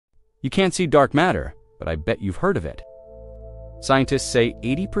You can't see dark matter, but I bet you've heard of it. Scientists say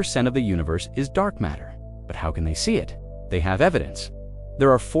 80% of the universe is dark matter, but how can they see it? They have evidence.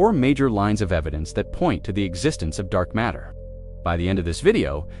 There are 4 major lines of evidence that point to the existence of dark matter. By the end of this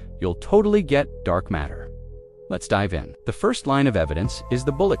video, you'll totally get dark matter. Let's dive in. The first line of evidence is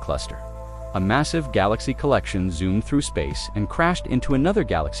the Bullet Cluster. A massive galaxy collection zoomed through space and crashed into another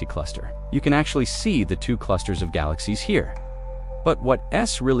galaxy cluster. You can actually see the 2 clusters of galaxies here. But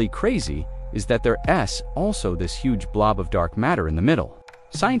what's really crazy is that there's also this huge blob of dark matter in the middle.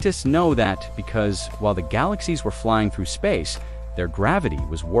 Scientists know that because while the galaxies were flying through space, their gravity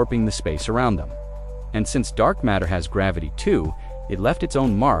was warping the space around them. And since dark matter has gravity too, it left its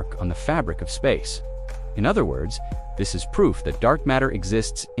own mark on the fabric of space. In other words, this is proof that dark matter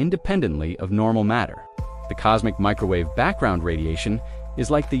exists independently of normal matter. The cosmic microwave background radiation is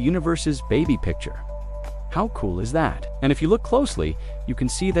like the universe's baby picture. How cool is that? And if you look closely, you can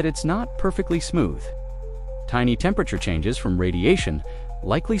see that it's not perfectly smooth. Tiny temperature changes from radiation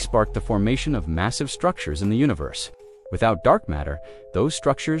likely sparked the formation of massive structures in the universe. Without dark matter, those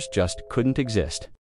structures just couldn't exist.